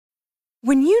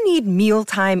When you need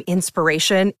mealtime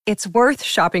inspiration, it's worth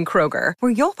shopping Kroger,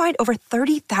 where you'll find over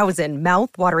 30,000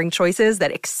 mouth-watering choices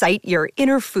that excite your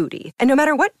inner foodie. And no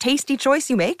matter what tasty choice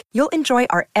you make, you'll enjoy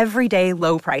our everyday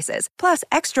low prices, plus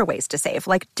extra ways to save,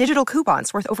 like digital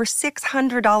coupons worth over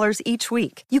 $600 each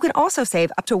week. You can also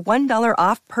save up to $1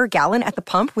 off per gallon at the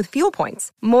pump with fuel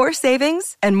points. More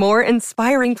savings and more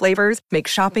inspiring flavors make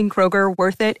shopping Kroger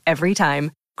worth it every time.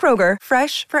 Kroger,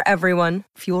 fresh for everyone.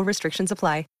 Fuel restrictions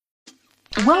apply.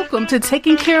 Welcome to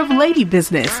Taking Care of Lady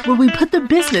Business, where we put the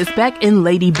business back in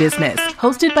lady business.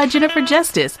 Hosted by Jennifer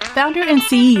Justice, founder and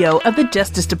CEO of the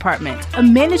Justice Department, a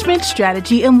management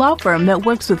strategy and law firm that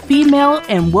works with female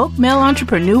and woke male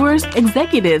entrepreneurs,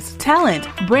 executives, talent,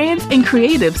 brands, and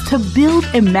creatives to build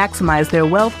and maximize their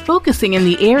wealth, focusing in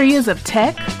the areas of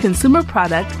tech, consumer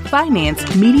product,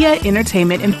 finance, media,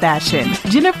 entertainment, and fashion.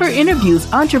 Jennifer interviews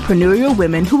entrepreneurial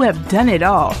women who have done it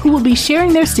all, who will be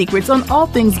sharing their secrets on all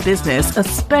things business,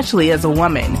 especially as a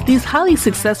woman. These highly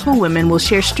successful women will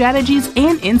share strategies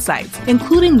and insights,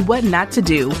 including what not to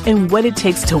do and what it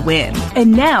takes to win.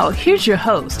 And now, here's your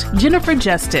host, Jennifer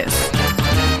Justice.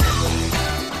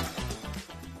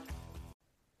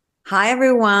 Hi,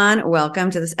 everyone. Welcome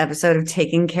to this episode of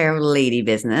Taking Care of Lady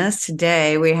Business.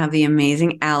 Today, we have the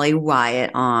amazing Allie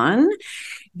Wyatt on.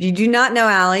 If you do not know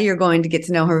Allie, you're going to get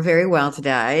to know her very well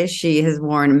today. She has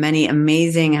worn many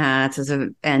amazing hats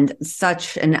and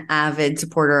such an avid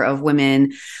supporter of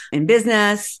women in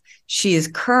business. She is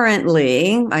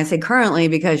currently, I say currently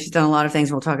because she's done a lot of things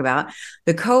we'll talk about,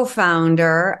 the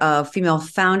co-founder of Female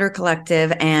Founder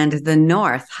Collective and The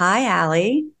North. Hi,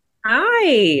 Allie.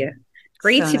 Hi.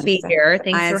 Great to be here.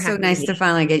 Thanks for having me. It's so nice to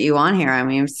finally get you on here. I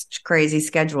mean, it's a crazy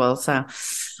schedule. So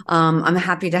I'm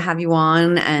happy to have you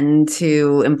on and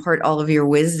to impart all of your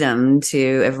wisdom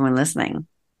to everyone listening.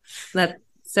 That's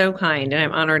so kind. And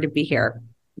I'm honored to be here.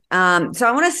 So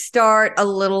I want to start a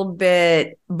little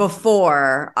bit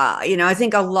before, I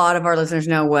think a lot of our listeners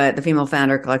know what the Female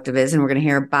Founder Collective is, and we're going to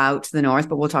hear about The North,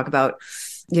 but we'll talk about,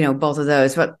 both of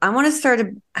those. But I want to start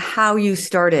how you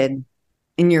started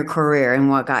in your career and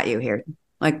what got you here,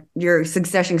 like your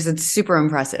succession, because it's super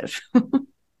impressive.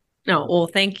 No, well,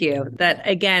 thank you. That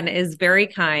again is very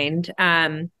kind.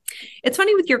 It's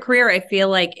funny with your career. I feel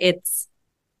like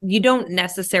you don't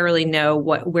necessarily know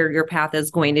where your path is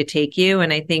going to take you.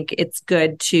 And I think it's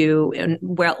good to,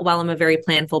 while I'm a very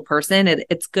planful person,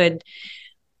 it's good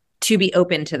to be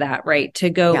open to that, right? To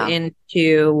go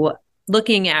into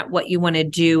looking at what you want to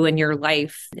do in your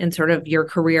life and sort of your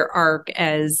career arc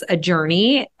as a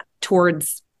journey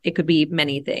towards, it could be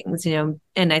many things, and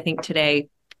I think today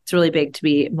it's really big to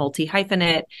be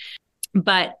multi-hyphenate.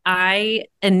 But I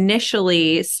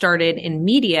initially started in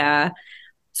media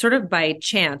sort of by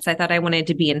chance. I thought I wanted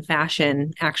to be in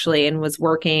fashion actually, and was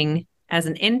working as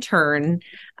an intern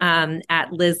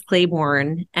at Liz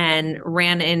Claiborne and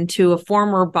ran into a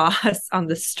former boss on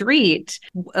the street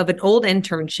of an old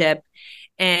internship.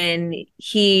 And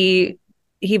he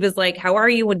was like, "How are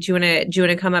you? Do you want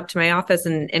to come up to my office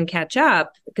and catch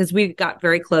up?" Because we got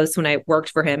very close when I worked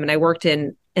for him, and I worked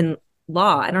in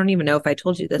law. I don't even know if I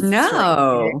told you this.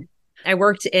 No, I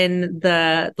worked in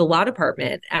the law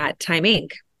department at Time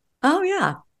Inc. Oh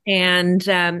yeah. And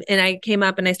I came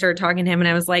up and I started talking to him, and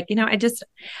I was like,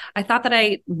 I thought that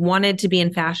I wanted to be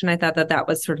in fashion. I thought that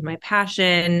was sort of my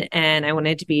passion, and I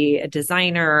wanted to be a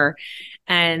designer,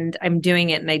 and I'm doing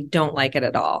it and I don't like it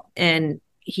at all. And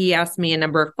he asked me a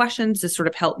number of questions to sort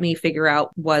of help me figure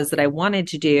out what was that I wanted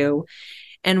to do.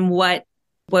 And what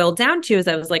boiled down to is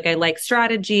I was like, I like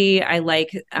strategy. I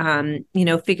like,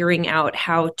 figuring out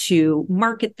how to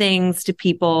market things to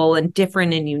people in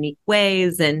different and unique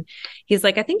ways. And he's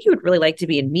like, I think you would really like to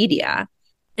be in media.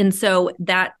 And so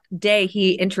that day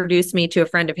he introduced me to a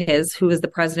friend of his who was the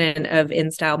president of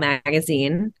InStyle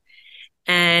magazine.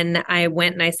 And I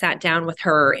went and I sat down with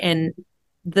her. And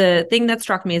the thing that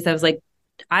struck me is I was like,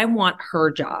 I want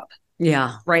her job.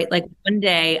 Yeah. Right. Like one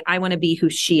day I want to be who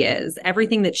she is,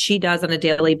 everything that she does on a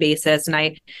daily basis. And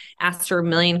I asked her a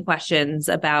million questions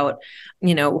about,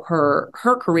 her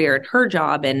career and her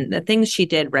job and the things she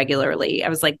did regularly. I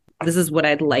was like, this is what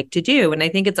I'd like to do. And I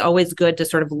think it's always good to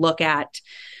sort of look at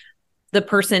the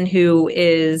person who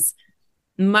is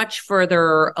much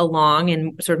further along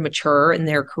and sort of mature in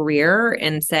their career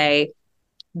and say,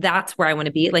 that's where I want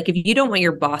to be. Like, if you don't want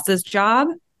your boss's job,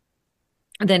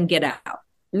 then get out.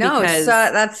 No,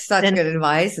 that's such good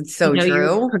advice. It's so true.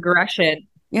 Your progression.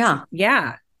 Yeah.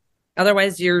 Yeah.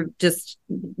 Otherwise, you're just,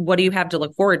 what do you have to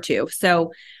look forward to?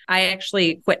 So I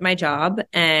actually quit my job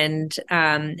and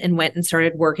went and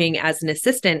started working as an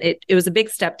assistant. It was a big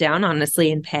step down,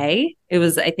 honestly, in pay. It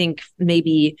was, I think,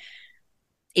 maybe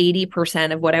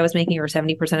 80% of what I was making or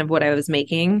 70% of what I was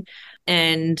making.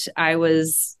 And I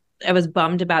was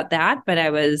bummed about that, but I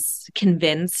was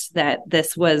convinced that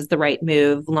this was the right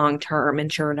move long term.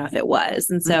 And sure enough, it was.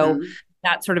 And so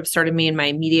that sort of started me in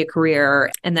my media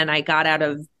career. And then I got out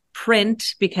of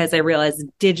print because I realized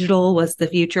digital was the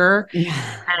future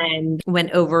and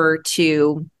went over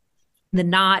to The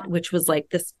Knot, which was like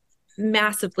this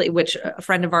massively, which a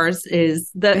friend of ours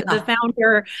is the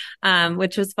founder,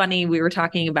 which was funny. We were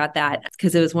talking about that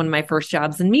because it was one of my first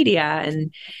jobs in media,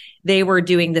 and they were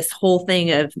doing this whole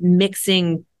thing of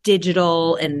mixing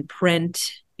digital and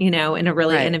print, in a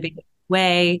really innovative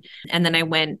way. And then I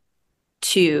went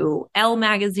to Elle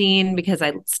magazine because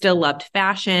I still loved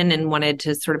fashion and wanted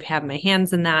to sort of have my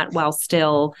hands in that while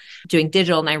still doing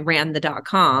digital. And I ran the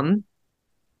 .com,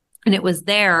 and it was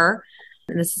there.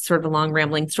 And this is sort of a long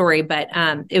rambling story, but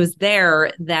it was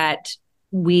there that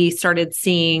we started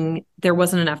seeing there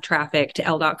wasn't enough traffic to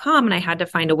Elle.com, and I had to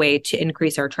find a way to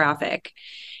increase our traffic.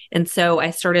 And so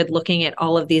I started looking at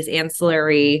all of these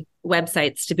ancillary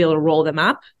websites to be able to roll them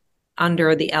up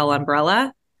under the Elle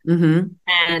umbrella.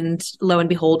 And lo and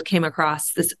behold, came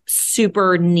across this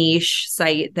super niche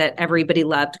site that everybody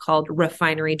loved called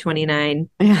Refinery 29.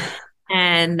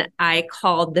 And I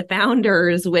called the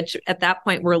founders, which at that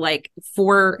point were like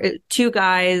two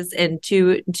guys and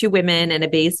two women in a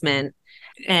basement.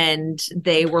 And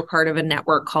they were part of a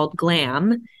network called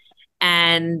Glam.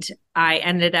 And I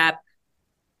ended up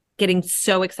getting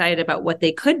so excited about what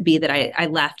they could be that I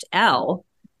left Elle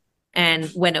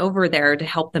and went over there to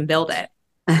help them build it.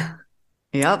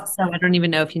 Yep. So I don't even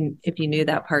know if you knew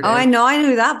that part. I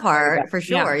knew that part for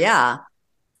sure. Yeah.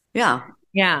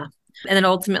 And then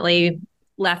ultimately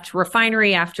left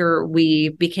Refinery after we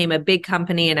became a big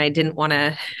company, and I didn't want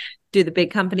to do the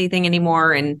big company thing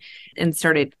anymore, and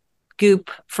started Goop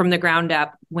from the ground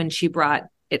up when she brought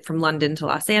it from London to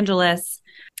Los Angeles,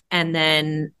 and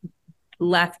then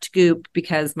left Goop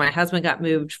because my husband got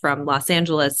moved from Los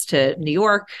Angeles to New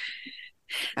York.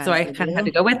 So I kind of had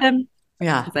to go with him.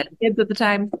 Yeah. Because I had kids at the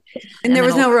time. And there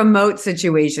was no remote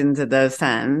situations at those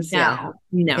times. No.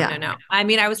 I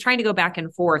mean, I was trying to go back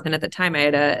and forth. And at the time I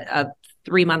had a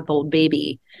 3-month-old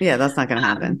baby. Yeah, that's not going to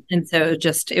happen. And so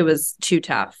it was too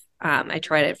tough. I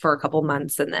tried it for a couple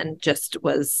months and then just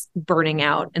was burning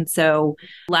out. And so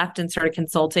left and started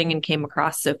consulting and came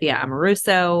across Sophia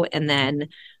Amoruso, and then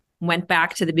went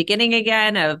back to the beginning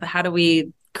again of how do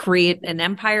we create an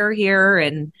empire here.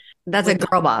 And that's a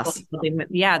Girl Boss.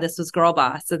 Yeah, this was Girl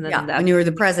Boss. And then when you were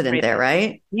the president there,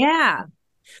 right? Yeah.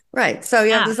 Right. So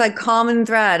you have this like common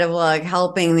thread of like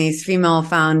helping these female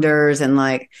founders and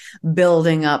like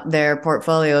building up their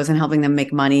portfolios and helping them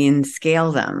make money and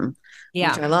scale them, which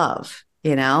I love.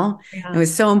 It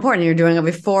was so important. You're doing it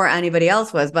before anybody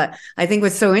else was. But I think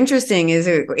what's so interesting is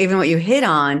even what you hit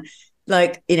on,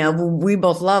 like, we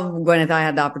both love Gwyneth. I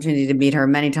had the opportunity to meet her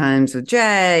many times with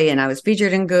Jay, and I was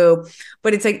featured in Goop.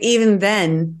 But it's like, even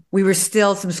then, we were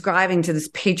still subscribing to this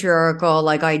patriarchal,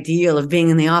 like, ideal of being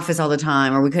in the office all the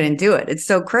time, or we couldn't do it. It's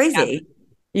so crazy.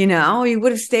 Yeah. You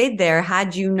would have stayed there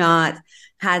had you not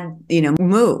had,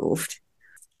 moved.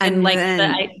 And like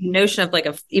the notion of like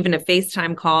even a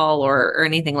FaceTime call or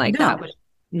anything like that was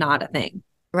not a thing.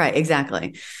 Right.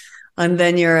 Exactly. And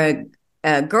then you're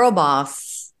a Girl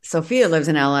Boss. Sophia lives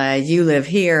in LA, you live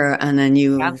here, and then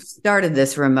you started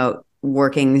this remote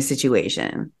working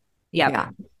situation.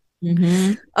 Yeah.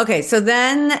 Okay, so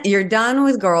then you're done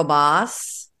with Girl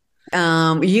Boss. You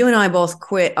and I both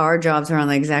quit our jobs around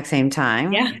the exact same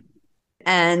time. Yeah.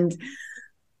 And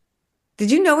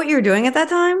did you know what you were doing at that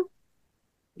time?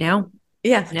 No.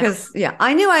 Yeah, because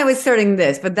I knew I was starting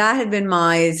this, but that had been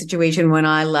my situation when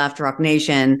I left Rock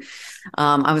Nation.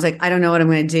 I was like, I don't know what I'm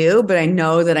going to do, but I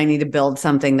know that I need to build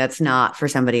something that's not for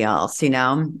somebody else,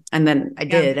 And then I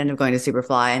did end up going to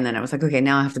Superfly. And then I was like, okay,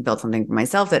 now I have to build something for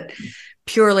myself that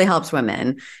purely helps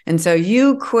women. And so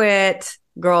you quit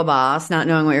Girl Boss, not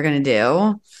knowing what you're going to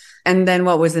do. And then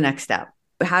what was the next step?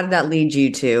 How did that lead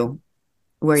you to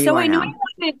where you are now?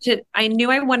 I knew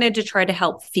I wanted to try to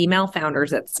help female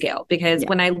founders at scale, because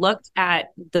when I looked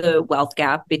at the wealth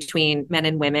gap between men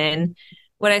and women,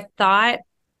 what I thought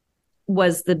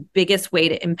was the biggest way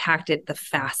to impact it the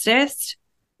fastest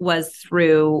was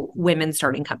through women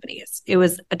starting companies. It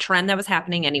was a trend that was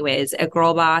happening anyways. At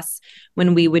Girl Boss,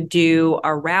 when we would do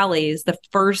our rallies, the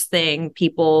first thing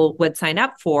people would sign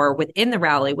up for within the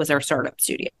rally was our startup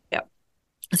studio.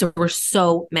 So there were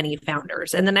so many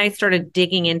founders. And then I started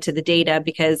digging into the data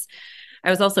because I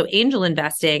was also angel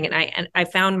investing, and I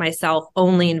found myself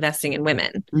only investing in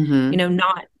women,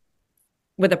 not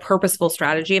with a purposeful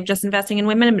strategy of just investing in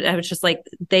women. But I was just like,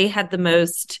 they had the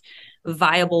most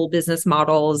viable business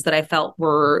models that I felt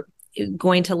were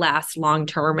going to last long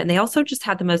term. And they also just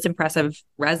had the most impressive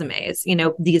resumes.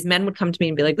 These men would come to me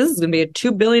and be like, this is going to be a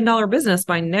 $2 billion business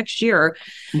by next year.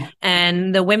 Yeah.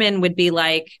 And the women would be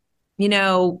like,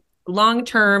 long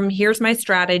term, here's my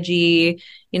strategy.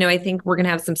 I think we're going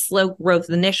to have some slow growth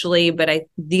initially, but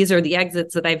these are the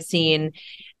exits that I've seen.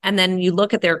 And then you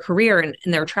look at their career and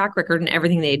their track record and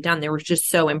everything they had done, they were just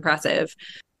so impressive.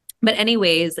 But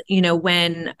anyways,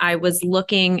 when I was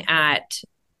looking at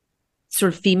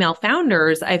sort of female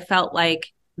founders, I felt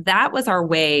like that was our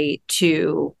way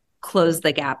to close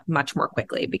the gap much more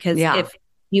quickly. Because if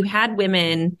you had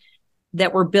women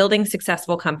that were building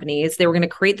successful companies, they were going to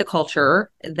create the culture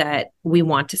that we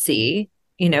want to see,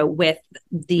 with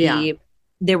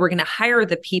they were going to hire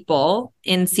the people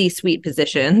in C-suite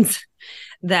positions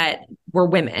that were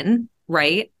women,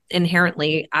 right?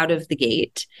 Inherently out of the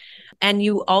gate. And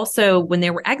you also, when they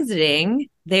were exiting,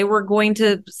 they were going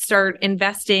to start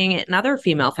investing in other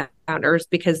female founders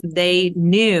because they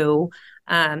knew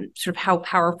sort of how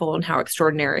powerful and how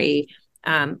extraordinary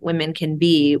women can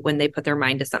be when they put their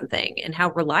mind to something and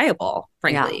how reliable,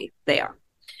 frankly, they are.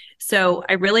 So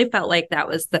I really felt like that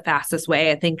was the fastest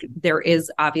way. I think there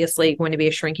is obviously going to be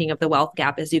a shrinking of the wealth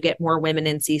gap as you get more women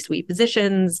in C-suite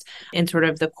positions in sort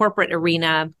of the corporate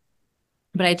arena.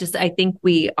 But I think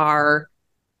we are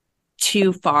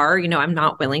too far. I'm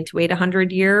not willing to wait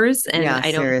 100 years. And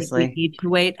I don't think we need to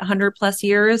wait 100 plus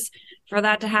years for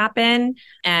that to happen.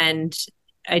 And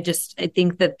I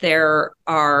think that there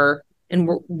are, and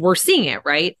we're seeing it,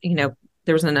 right?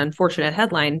 There was an unfortunate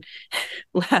headline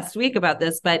last week about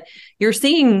this, but you're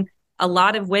seeing a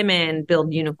lot of women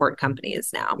build unicorn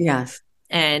companies now. Yes.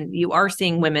 And you are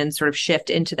seeing women sort of shift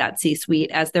into that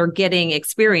C-suite as they're getting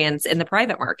experience in the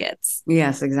private markets.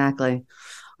 Yes, exactly.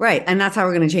 Right. And that's how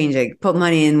we're going to change it. Put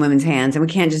money in women's hands. And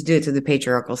we can't just do it through the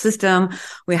patriarchal system.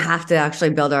 We have to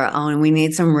actually build our own. We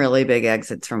need some really big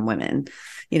exits from women.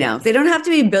 They don't have to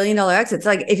be $1 billion exits.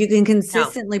 Like if you can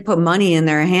consistently put money in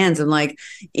their hands and like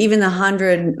even the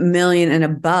 100 million and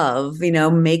above,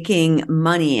 making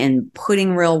money and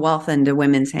putting real wealth into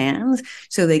women's hands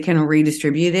so they can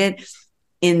redistribute it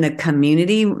in the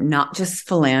community, not just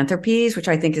philanthropies, which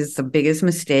I think is the biggest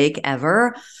mistake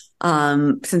ever.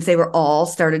 Since they were all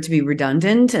started to be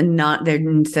redundant and they're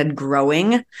instead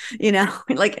growing,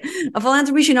 like a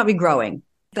philanthropy should not be growing.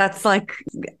 That's like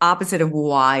opposite of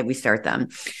why we start them.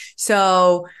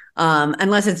 So,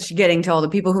 unless it's getting to all the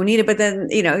people who need it, but then,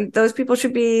 those people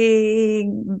should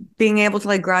be being able to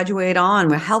like graduate on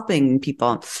with helping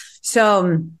people.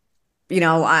 So,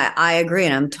 I agree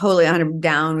and I'm totally 100%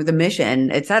 down with the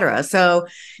mission, et cetera. So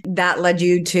that led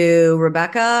you to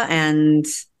Rebecca and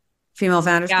Female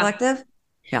Founders Collective?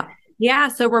 Yeah. Yeah.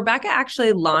 So Rebecca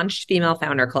actually launched Female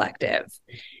Founder Collective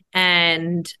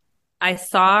and I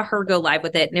saw her go live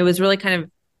with it. And it was really kind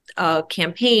of a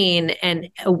campaign and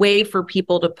a way for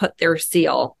people to put their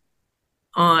seal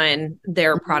on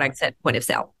their products at point of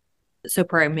sale. So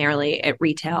primarily at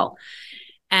retail.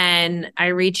 And I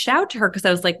reached out to her because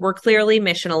I was like, we're clearly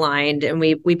mission aligned and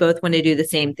we both want to do the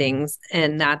same things.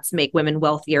 And that's make women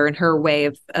wealthier. And her way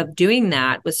of doing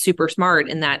that was super smart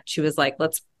in that she was like,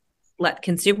 let's let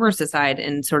consumers decide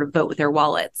and sort of vote with their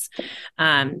wallets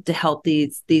to help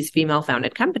these female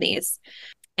founded companies.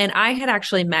 And I had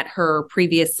actually met her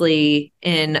previously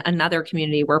in another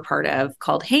community we're part of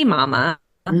called Hey Mama.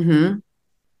 Mm-hmm.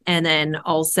 And then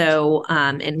also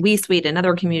in WeSuite,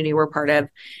 another community we're part of.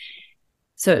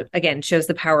 So again, shows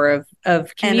the power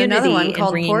of community. And another one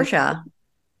called Portia.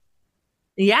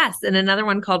 Yes. And another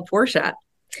one called Portia.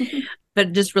 But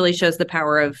it just really shows the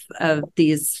power of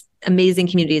these amazing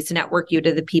communities to network you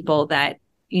to the people that,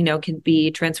 can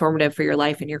be transformative for your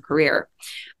life and your career.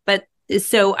 But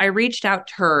so I reached out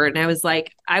to her and I was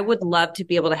like, I would love to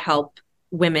be able to help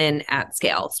women at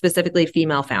scale, specifically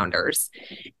female founders.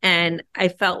 And I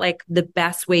felt like the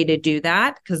best way to do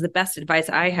that, because the best advice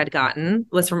I had gotten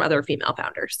was from other female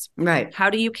founders. Right. How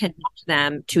do you connect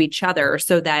them to each other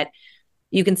so that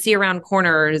you can see around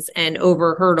corners and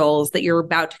over hurdles that you're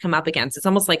about to come up against? It's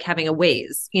almost like having a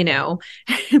Waze,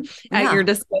 at your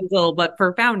disposal. But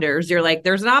for founders, you're like,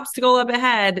 there's an obstacle up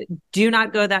ahead. Do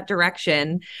not go that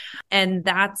direction. And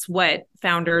that's what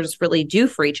founders really do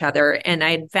for each other. And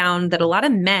I found that a lot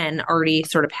of men already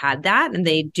sort of had that and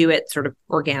they do it sort of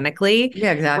organically.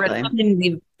 Yeah, exactly.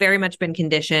 We've very much been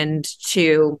conditioned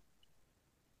to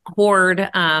hoard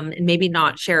and maybe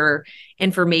not share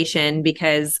information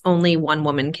because only one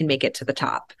woman can make it to the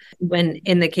top. When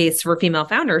in the case for female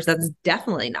founders, that's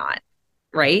definitely not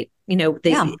right.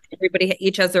 Everybody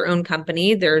each has their own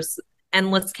company. There's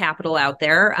endless capital out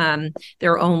there.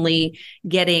 They're only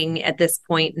getting at this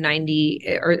point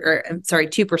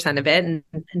 2% of it, and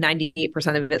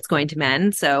 98% of it's going to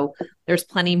men. So there's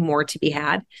plenty more to be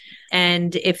had.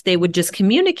 And if they would just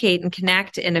communicate and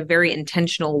connect in a very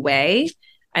intentional way,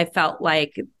 I felt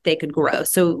like they could grow.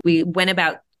 So we went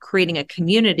about creating a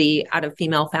community out of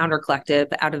Female Founder Collective,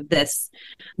 out of this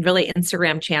really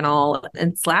Instagram channel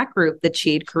and Slack group that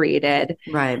she'd created.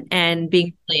 Right. And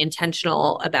being really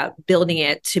intentional about building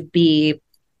it to be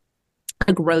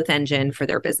a growth engine for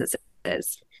their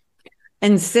businesses.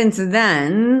 And since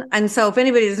then, and so if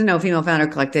anybody doesn't know Female Founder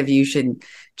Collective, you should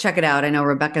check it out. I know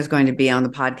Rebecca's going to be on the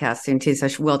podcast soon too, so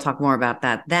we'll talk more about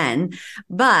that then.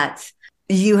 But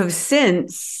you have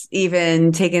since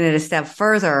even taken it a step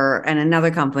further in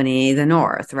another company, The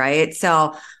North, right?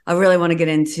 So I really want to get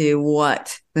into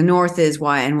what The North is,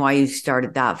 why you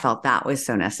started that, felt that was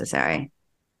so necessary.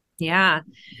 Yeah.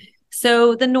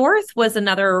 So The North was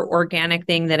another organic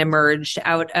thing that emerged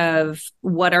out of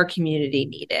what our community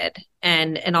needed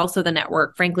and also the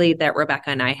network, frankly, that Rebecca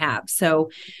and I have.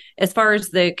 So as far as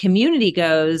the community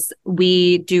goes,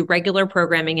 we do regular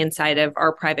programming inside of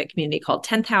our private community called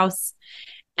 10th House.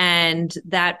 And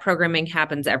that programming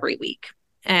happens every week.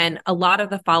 And a lot of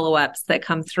the follow-ups that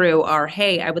come through are,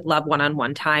 hey, I would love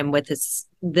one-on-one time with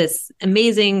this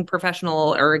amazing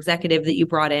professional or executive that you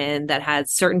brought in that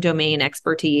has certain domain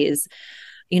expertise.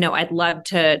 I'd love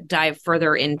to dive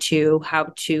further into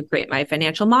how to create my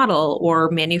financial model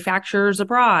or manufacturers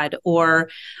abroad, or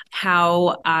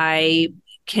how I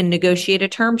can negotiate a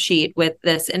term sheet with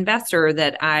this investor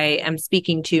that I am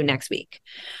speaking to next week.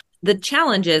 The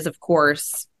challenge is, of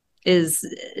course, is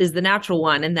the natural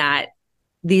one in that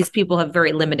these people have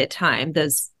very limited time,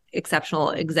 those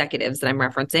exceptional executives that I'm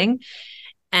referencing.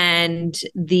 And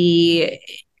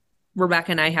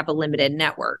Rebecca and I have a limited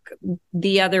network.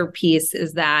 The other piece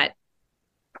is that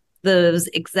those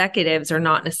executives are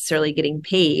not necessarily getting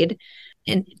paid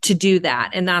to do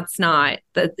that. And that's not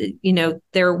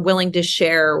they're willing to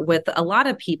share with a lot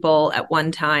of people at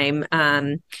one time,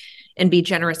 and be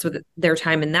generous with their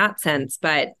time in that sense.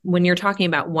 But when you're talking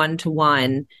about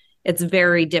one-to-one, it's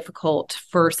very difficult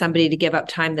for somebody to give up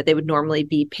time that they would normally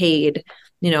be paid,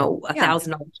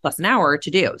 $1,000 plus an hour to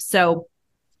do. So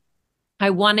we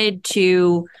wanted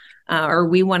to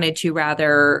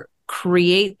rather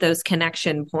create those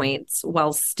connection points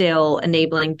while still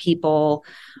enabling people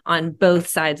on both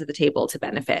sides of the table to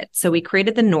benefit. So we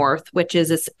created The North, which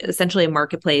is essentially a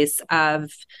marketplace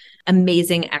of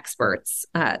amazing experts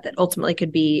that ultimately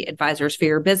could be advisors for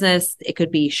your business. It could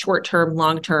be short-term,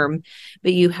 long-term,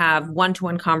 but you have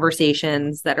one-to-one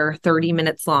conversations that are 30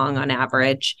 minutes long on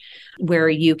average, where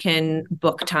you can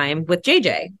book time with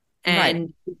JJ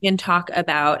and you can talk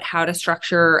about how to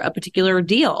structure a particular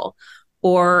deal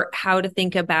or how to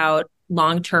think about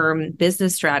long-term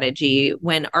business strategy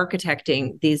when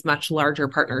architecting these much larger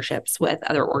partnerships with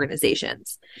other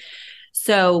organizations.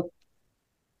 So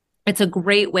it's a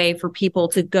great way for people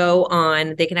to go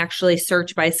on. They can actually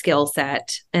search by skill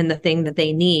set and the thing that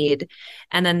they need,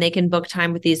 and then they can book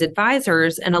time with these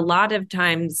advisors. And a lot of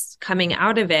times coming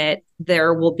out of it,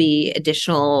 there will be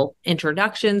additional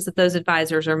introductions that those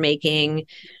advisors are making.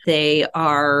 They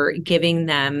are giving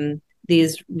them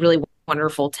these really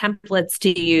wonderful templates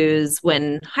to use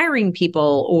when hiring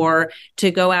people, or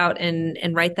to go out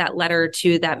and write that letter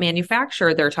to that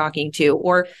manufacturer they're talking to,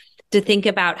 or to think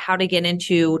about how to get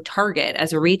into Target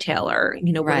as a retailer.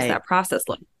 What does that process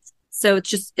look like? So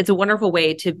it's a wonderful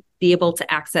way to be able to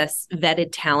access vetted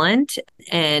talent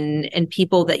and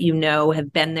people that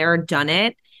have been there, done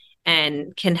it,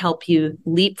 and can help you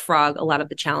leapfrog a lot of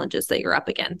the challenges that you're up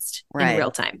against in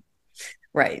real time.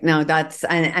 Right. No, that's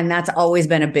always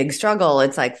been a big struggle.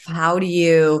 It's like, how do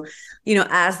you,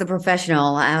 as the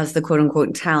professional, as the quote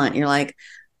unquote talent, you're like,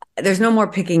 there's no more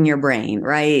picking your brain,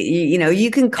 right? You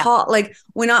can call, like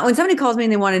when somebody calls me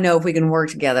and they want to know if we can work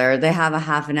together, they have a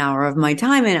half an hour of my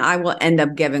time, and I will end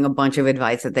up giving a bunch of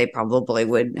advice that they probably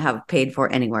would have paid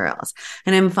for anywhere else.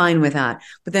 And I'm fine with that.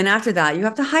 But then after that, you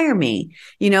have to hire me.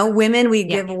 Women, we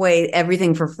give away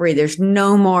everything for free. There's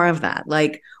no more of that.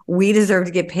 Like, we deserve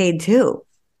to get paid too.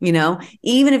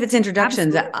 Even if it's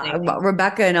introductions.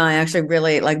 Rebecca and I actually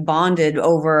really bonded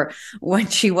over when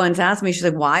she once asked me, she's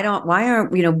like, why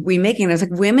aren't we making it? I was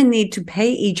like, women need to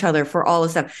pay each other for all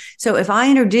this stuff. So if I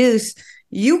introduce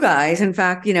you guys, in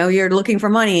fact, you're looking for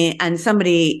money and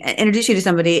somebody introduce you to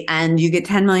somebody and you get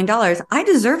 $10 million, I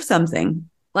deserve something.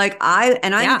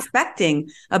 I'm expecting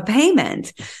a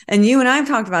payment. And you and I have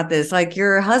talked about this, like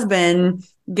your husband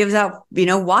gives out,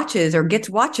 watches or gets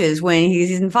watches when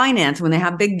he's in finance, when they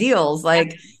have big deals,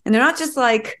 and they're not just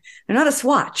they're not a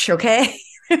Swatch. Okay.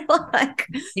 like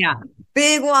Yeah.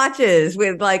 big watches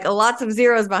with like lots of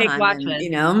zeros Big behind them,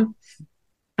 watches.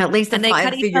 at least a And they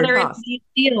cut each five-figure other into cost. these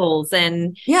deals.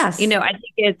 And, Yes, I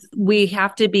think we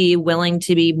have to be willing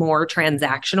to be more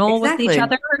transactional with each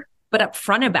exactly. other, but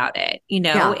upfront about it.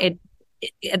 Yeah.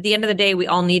 At the end of the day, we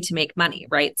all need to make money,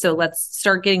 right? So let's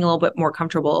start getting a little bit more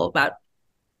comfortable about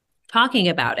talking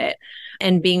about it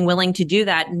and being willing to do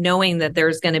that, knowing that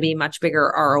there's going to be much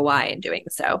bigger ROI in doing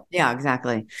so. Yeah,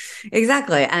 exactly.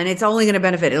 Exactly. And it's only going to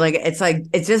benefit.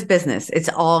 It's just business. It's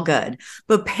all good.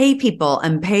 But pay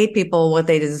people what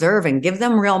they deserve and give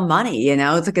them real money.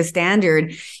 It's like a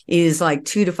standard is like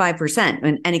 2 to 5%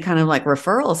 in any kind of like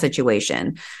referral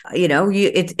situation.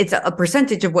 It's a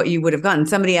percentage of what you would have gotten.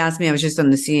 Somebody asked me, I was just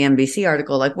on the CNBC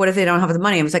article, like, what if they don't have the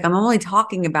money? I was like, I'm only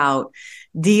talking about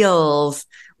deals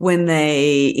when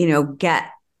they, get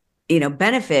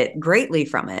benefit greatly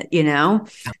from it,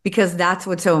 because that's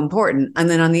what's so important. And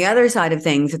then on the other side of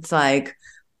things, it's like,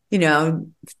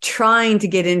 trying to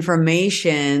get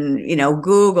information,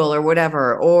 Google or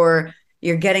whatever, or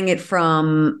you're getting it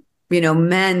from,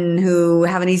 men who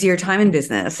have an easier time in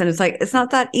business. And it's like, it's not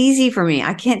that easy for me.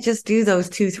 I can't just do those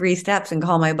 2-3 steps and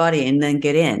call my buddy and then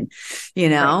get in,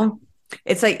 Right.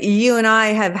 It's like you and I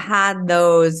have had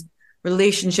those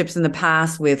relationships in the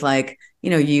past with like,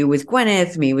 you with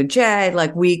Gwyneth, me with Jed,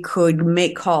 like we could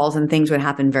make calls and things would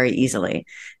happen very easily.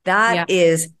 That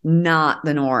is not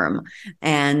the norm.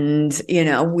 And,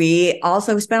 we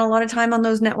also spend a lot of time on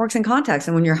those networks and contacts.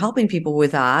 And when you're helping people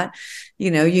with that,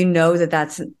 that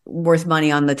that's worth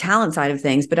money on the talent side of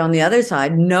things. But on the other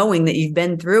side, knowing that you've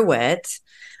been through it,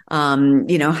 having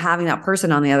that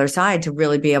person on the other side to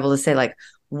really be able to say like,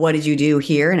 what did you do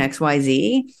here in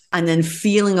XYZ? And then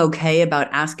feeling okay about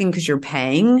asking because you're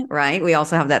paying, right? We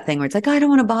also have that thing where it's like, oh, I don't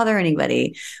want to bother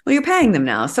anybody. Well, you're paying them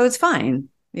now. So it's fine.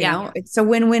 It's a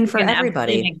win-win for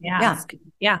everybody. Yeah.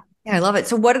 Yeah. Yeah. I love it.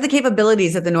 So what are the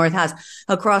capabilities that the North has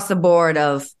across the board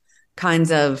of kinds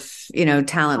of,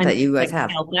 talent that you guys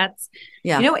have?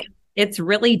 Yeah. It's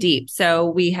really deep. So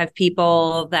we have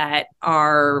people that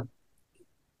are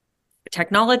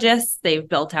technologists. They've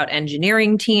built out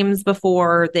engineering teams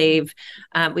before. We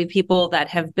have people that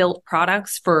have built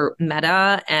products for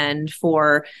Meta and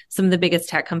for some of the biggest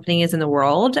tech companies in the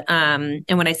world. And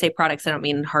when I say products, I don't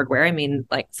mean hardware. I mean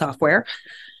like software.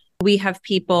 We have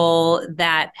people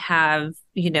that have,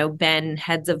 been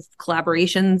heads of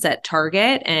collaborations at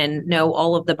Target and know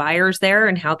all of the buyers there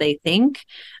and how they think.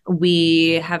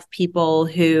 We have people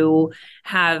who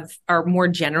are more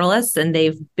generalists and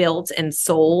they've built and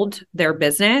sold their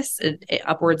business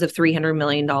upwards of $300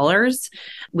 million.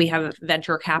 We have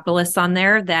venture capitalists on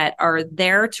there that are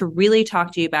there to really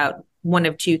talk to you about one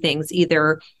of two things.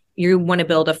 Either you want to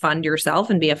build a fund yourself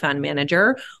and be a fund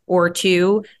manager, or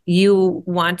two, you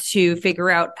want to figure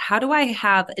out how do I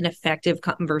have an effective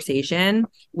conversation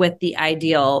with the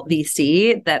ideal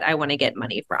VC that I want to get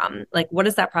money from? Like, what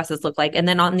does that process look like? And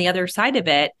then on the other side of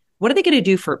it, what are they going to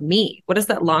do for me? What does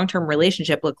that long-term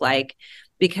relationship look like?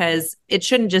 Because it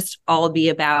shouldn't just all be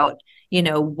about,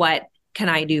 what can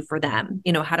I do for them?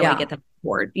 How do I get them on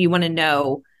board? You want to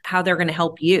know how they're going to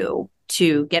help you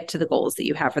to get to the goals that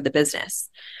you have for the business.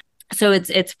 So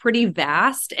it's pretty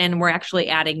vast, and we're actually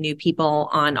adding new people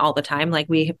on all the time. Like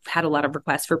we have had a lot of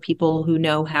requests for people who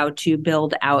know how to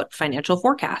build out financial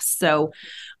forecasts. So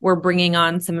we're bringing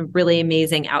on some really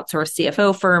amazing outsourced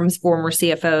CFO firms, former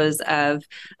CFOs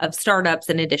of startups,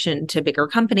 in addition to bigger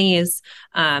companies,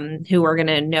 who are going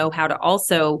to know how to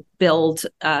also build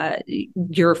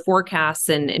your forecasts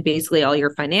and basically all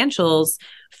your financials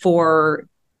for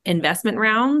investment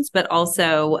rounds, but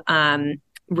also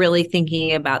really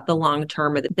thinking about the long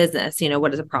term of the business.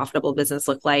 What does a profitable business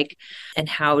look like, and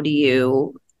how do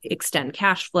you extend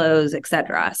cash flows, et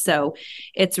cetera. So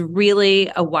it's really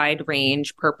a wide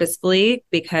range purposefully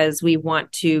because we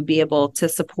want to be able to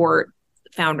support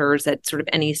founders at sort of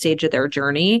any stage of their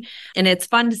journey. And it's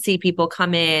fun to see people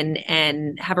come in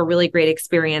and have a really great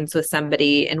experience with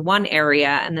somebody in one area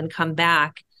and then come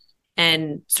back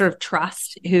and sort of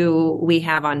trust who we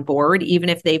have on board, even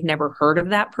if they've never heard of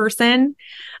that person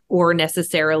or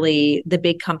necessarily the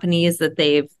big companies that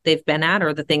they've been at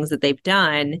or the things that they've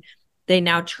done. They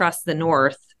now trust the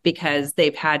North because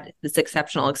they've had this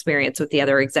exceptional experience with the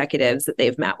other executives that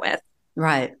they've met with.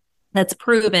 Right. That's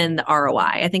proven the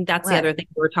ROI. I think that's the other thing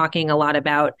we're talking a lot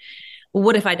about.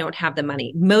 What if I don't have the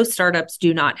money? Most startups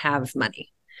do not have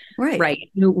money. Right.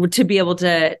 To be able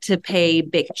to pay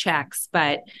big checks.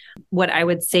 But what I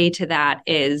would say to that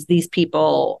is these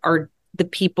people are the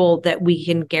people that we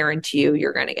can guarantee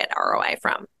you're going to get ROI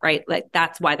from, right? Like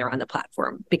that's why they're on the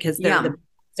platform, because they're the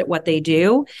at what they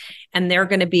do, and they're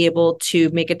going to be able to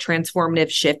make a transformative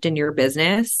shift in your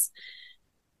business.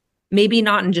 Maybe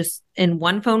not in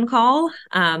one phone call,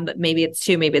 but maybe it's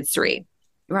two, maybe it's three.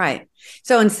 Right.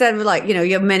 So instead of like,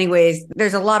 you have many ways,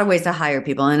 there's a lot of ways to hire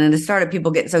people. And in the startup,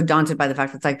 people get so daunted by the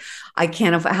fact that it's like, I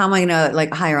can't, how am I going to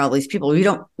like hire all these people? You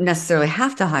don't necessarily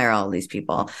have to hire all these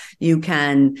people. You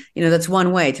can, that's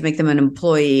one way to make them an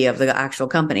employee of the actual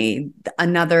company.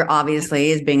 Another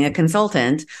obviously is being a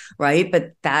consultant, right?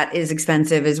 But that is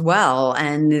expensive as well.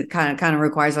 And it kind of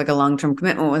requires like a long-term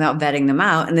commitment without vetting them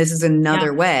out. And this is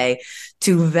another way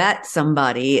to vet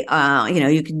somebody.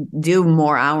 You can do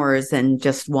more hours than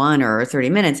just 1 or 30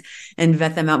 minutes and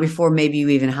vet them out before maybe you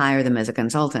even hire them as a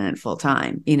consultant full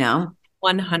time,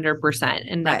 100%.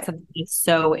 And that's something that's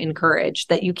so encouraged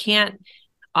that you can't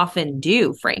often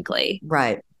do, frankly.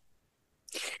 Right.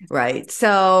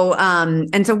 So,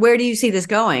 and so where do you see this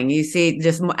going? You see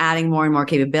just adding more and more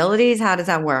capabilities? How does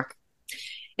that work?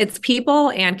 It's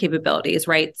people and capabilities,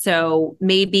 right? So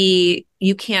maybe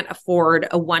you can't afford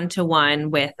a one-to-one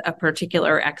with a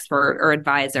particular expert or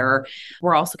advisor.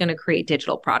 We're also going to create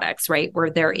digital products, right?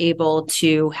 Where they're able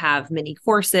to have mini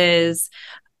courses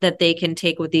that they can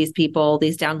take with these people,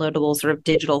 these downloadable sort of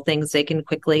digital things they can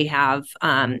quickly have,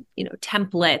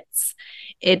 templates.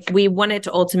 We want it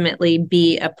to ultimately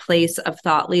be a place of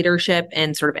thought leadership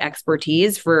and sort of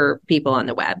expertise for people on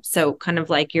the web. So kind of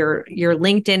like your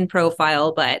LinkedIn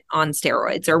profile, but on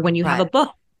steroids, or when you have a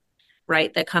book,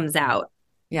 right, that comes out.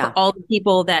 Yeah. For all the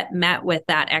people that met with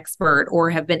that expert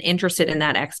or have been interested in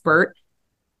that expert,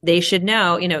 they should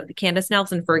know, Candace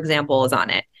Nelson, for example, is on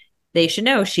it. They should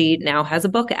know she now has a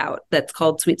book out that's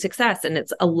called Sweet Success. And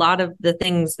it's a lot of the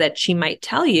things that she might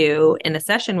tell you in a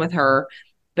session with her,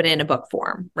 but in a book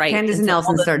form, right? Candace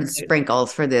Nelson started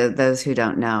Sprinkles for those who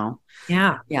don't know.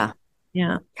 Yeah.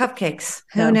 Cupcakes.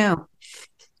 Who knew?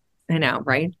 I know,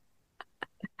 right?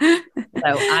 So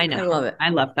I know. I love it. I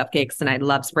love cupcakes and I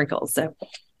love sprinkles. So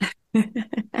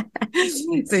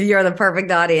so you're the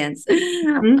perfect audience.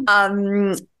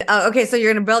 Mm-hmm. Okay. So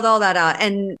you're going to build all that out.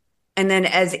 And then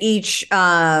as each,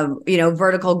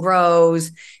 vertical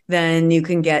grows, then you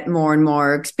can get more and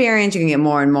more experience. You can get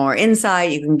more and more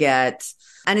insight. You can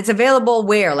and it's available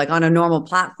where? Like on a normal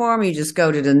platform? You just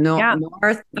go to the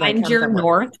north.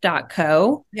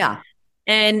 Findyournorth.co. Yeah.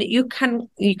 And you can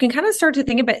kind of start to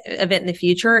think of it in the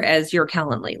future as your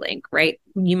Calendly link, right?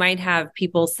 You might have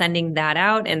people sending that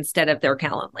out instead of their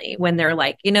Calendly when they're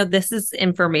like, this is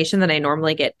information that I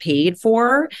normally get paid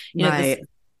for. I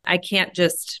can't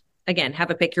just, again,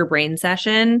 have a pick your brain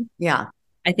session. Yeah.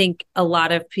 I think a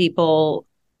lot of people,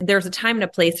 there's a time and a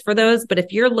place for those, but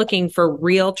if you're looking for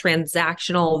real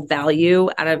transactional value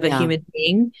out of a human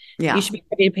being, you should be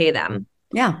ready to pay them.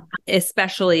 Yeah.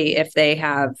 Especially if they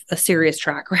have a serious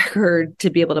track record to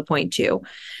be able to point to.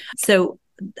 So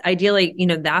ideally,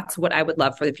 that's what I would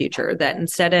love for the future, that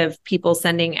instead of people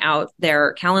sending out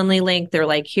their Calendly link, they're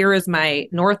like, here is my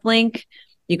North link.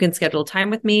 You can schedule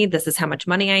time with me. This is how much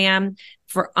money I am.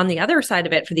 On the other side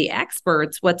of it, for the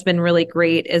experts, what's been really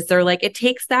great is they're like, it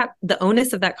takes the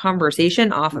onus of that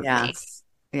conversation off of me.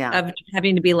 Yeah. Of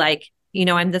having to be like,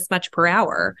 I'm this much per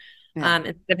hour. Yeah.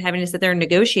 Instead of having to sit there and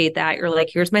negotiate that, you're like,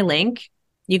 here's my link.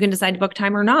 You can decide to book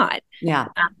time or not. Yeah.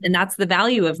 And that's the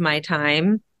value of my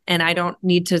time. And I don't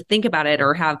need to think about it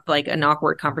or have like an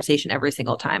awkward conversation every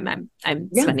single time I'm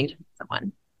spending time with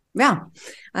someone. Yeah.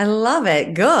 I love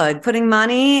it. Good. Putting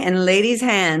money in ladies'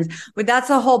 hands. But that's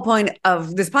the whole point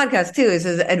of this podcast too, is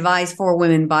advice for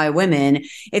women by women.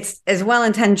 It's as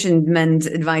well-intentioned men's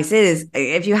advice is,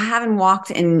 if you haven't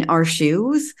walked in our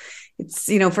shoes, it's,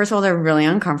 first of all, they're really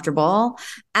uncomfortable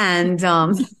and,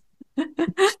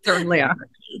 certainly are.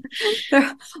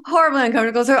 They're horribly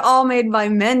uncomfortable. They're all made by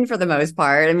men for the most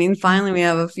part. I mean, finally, we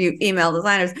have a few email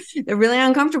designers. They're really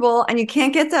uncomfortable and you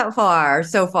can't get that far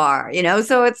so far,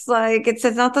 so it's like, it's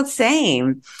not the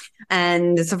same.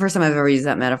 And it's the first time I've ever used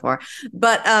that metaphor,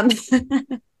 but,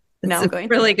 now it's a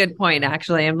really good point.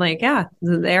 Actually, I'm like, yeah,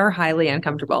 they're highly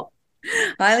uncomfortable.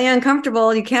 Highly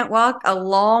uncomfortable. You can't walk a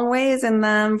long ways in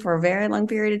them for a very long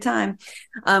period of time.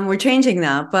 We're changing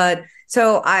that, but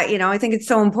so I think it's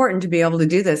so important to be able to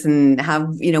do this and have,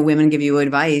 women give you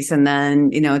advice, and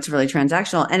then, it's really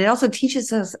transactional, and it also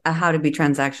teaches us how to be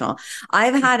transactional.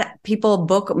 I've had people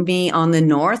book me on the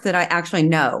North that I actually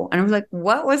know, and I was like,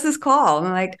 what was this call? And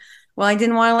I'm like, well, I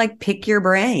didn't want to like pick your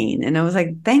brain, and I was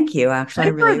like, thank you. Actually, I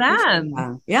really appreciate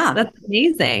that. Yeah, that's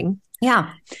amazing.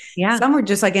 Yeah. Some were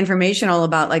just like informational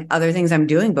about like other things I'm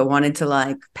doing, but wanted to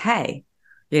like pay,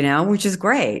 which is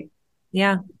great.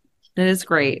 Yeah, it is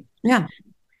great. Yeah.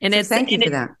 And so thank you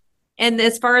for that. And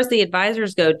as far as the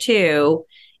advisors go too,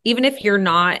 even if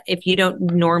you don't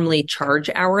normally charge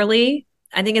hourly,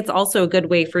 I think it's also a good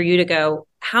way for you to go,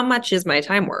 how much is my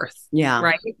time worth? Yeah.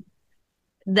 Right.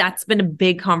 That's been a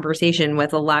big conversation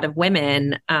with a lot of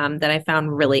women that I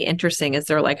found really interesting is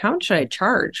they're like, how much should I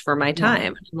charge for my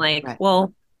time? I'm like,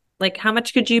 well, like how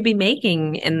much could you be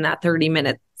making in that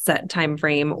 30-minute set time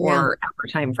frame or hour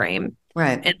time frame?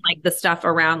 Right. And like the stuff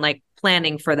around like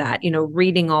planning for that,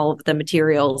 reading all of the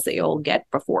materials that you'll get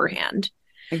beforehand.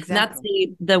 Exactly.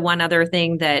 That's the one other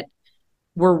thing that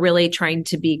we're really trying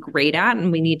to be great at,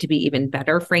 and we need to be even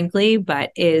better, frankly,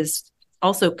 but is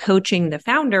also coaching the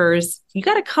founders. You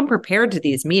got to come prepared to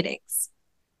these meetings.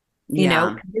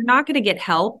 You're not going to get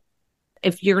help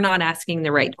if you're not asking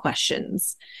the right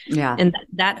questions. Yeah. And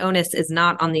that onus is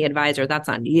not on the advisor. That's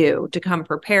on you to come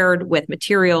prepared with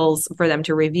materials for them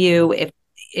to review. If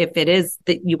it is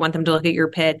that you want them to look at your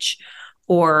pitch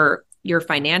or your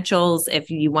financials,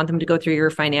 if you want them to go through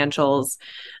your financials,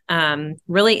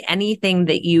 really anything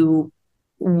that you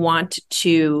want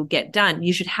to get done,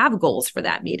 you should have goals for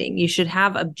that meeting. You should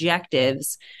have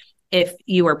objectives if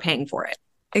you are paying for it.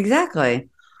 Exactly.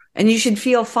 And you should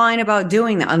feel fine about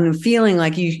doing that and feeling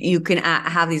like you can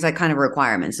have these like kind of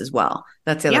requirements as well.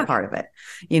 That's the other part of it.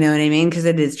 You know what I mean? Because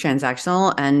it is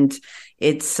transactional and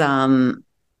it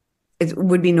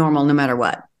would be normal no matter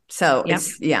what. So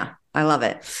I love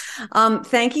it.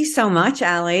 Thank you so much,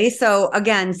 Allie. So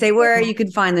again, say where you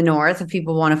could find the North if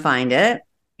people want to find it.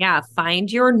 Yeah,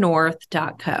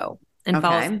 findyournorth.co and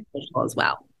follow us on social as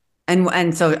well. And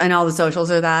all the socials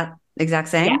are that exact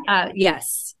same?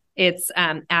 Yes, it's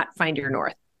at Find Your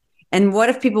North. And what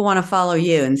if people want to follow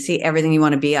you and see everything you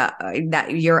want to be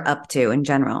that you're up to in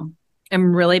general?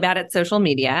 I'm really bad at social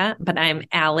media, but I'm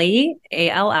Allie,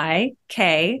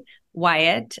 ALIK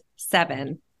Wyatt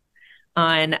 7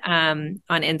 on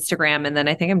Instagram, and then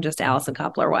I think I'm just Allison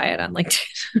Koppler Wyatt on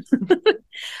LinkedIn.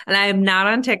 And I am not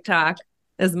on TikTok.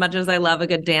 As much as I love a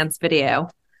good dance video.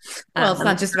 Well, it's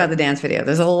not just about the dance video.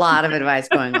 There's a lot of advice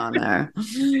going on there.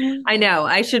 I know.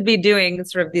 I should be doing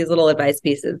sort of these little advice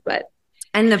pieces, but.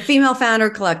 And the Female Founder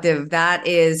Collective,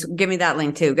 give me that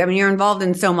link too. I mean, you're involved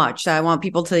in so much. So I want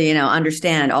people to,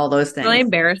 understand all those things. It's really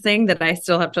embarrassing that I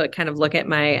still have to kind of look at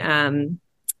my,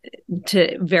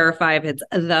 to verify if it's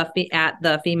at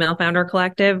the Female Founder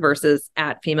Collective versus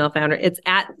at Female Founder. It's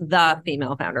at the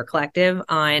Female Founder Collective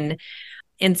on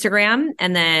Instagram,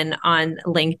 and then on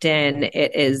LinkedIn,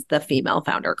 it is the Female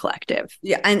Founder Collective.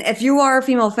 Yeah. And if you are a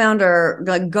female founder,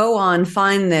 like go on,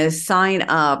 find this, sign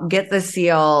up, get the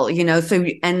seal,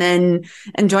 and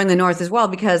join the North as well,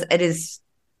 because it is,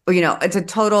 it's a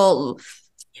total,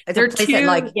 they're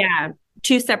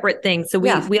two separate things. So we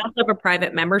also have a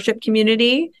private membership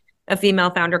community, a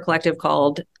Female Founder Collective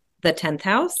called the 10th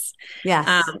house,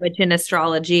 which in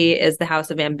astrology is the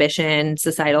house of ambition,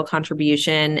 societal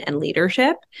contribution, and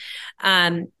leadership.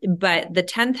 But the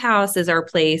 10th house is our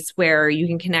place where you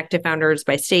can connect to founders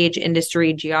by stage,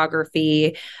 industry,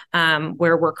 geography,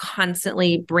 where we're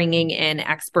constantly bringing in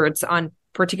experts on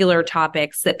particular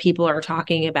topics that people are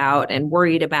talking about and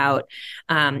worried about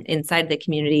inside the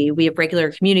community. We have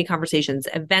regular community conversations,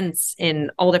 events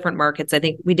in all different markets. I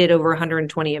think we did over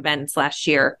 120 events last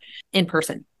year in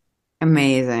person.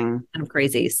 Amazing. I'm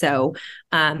crazy. So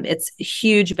it's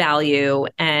huge value.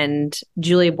 And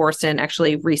Julia Boorstin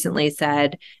actually recently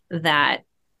said that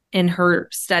in her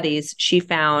studies, she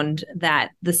found that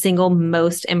the single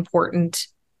most important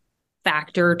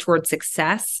factor towards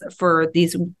success for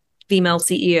these female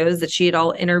CEOs that she had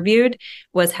all interviewed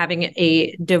was having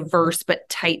a diverse but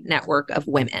tight network of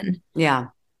women. Yeah.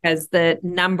 Because the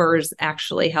numbers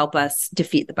actually help us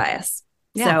defeat the bias.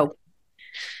 Yeah. So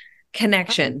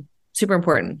connection. Super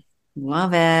important.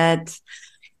 Love it.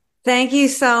 Thank you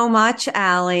so much,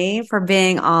 Allie, for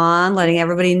being on, letting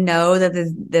everybody know that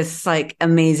this like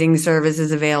amazing service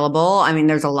is available. I mean,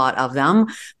 there's a lot of them,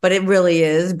 but it really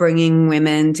is bringing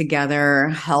women together,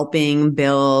 helping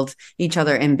build each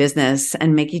other in business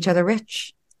and make each other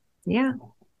rich. Yeah.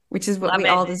 Which is what we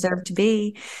all deserve to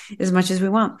be as much as we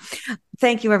want.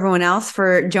 Thank you, everyone else,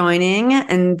 for joining.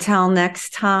 Until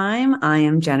next time, I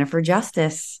am Jennifer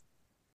Justice.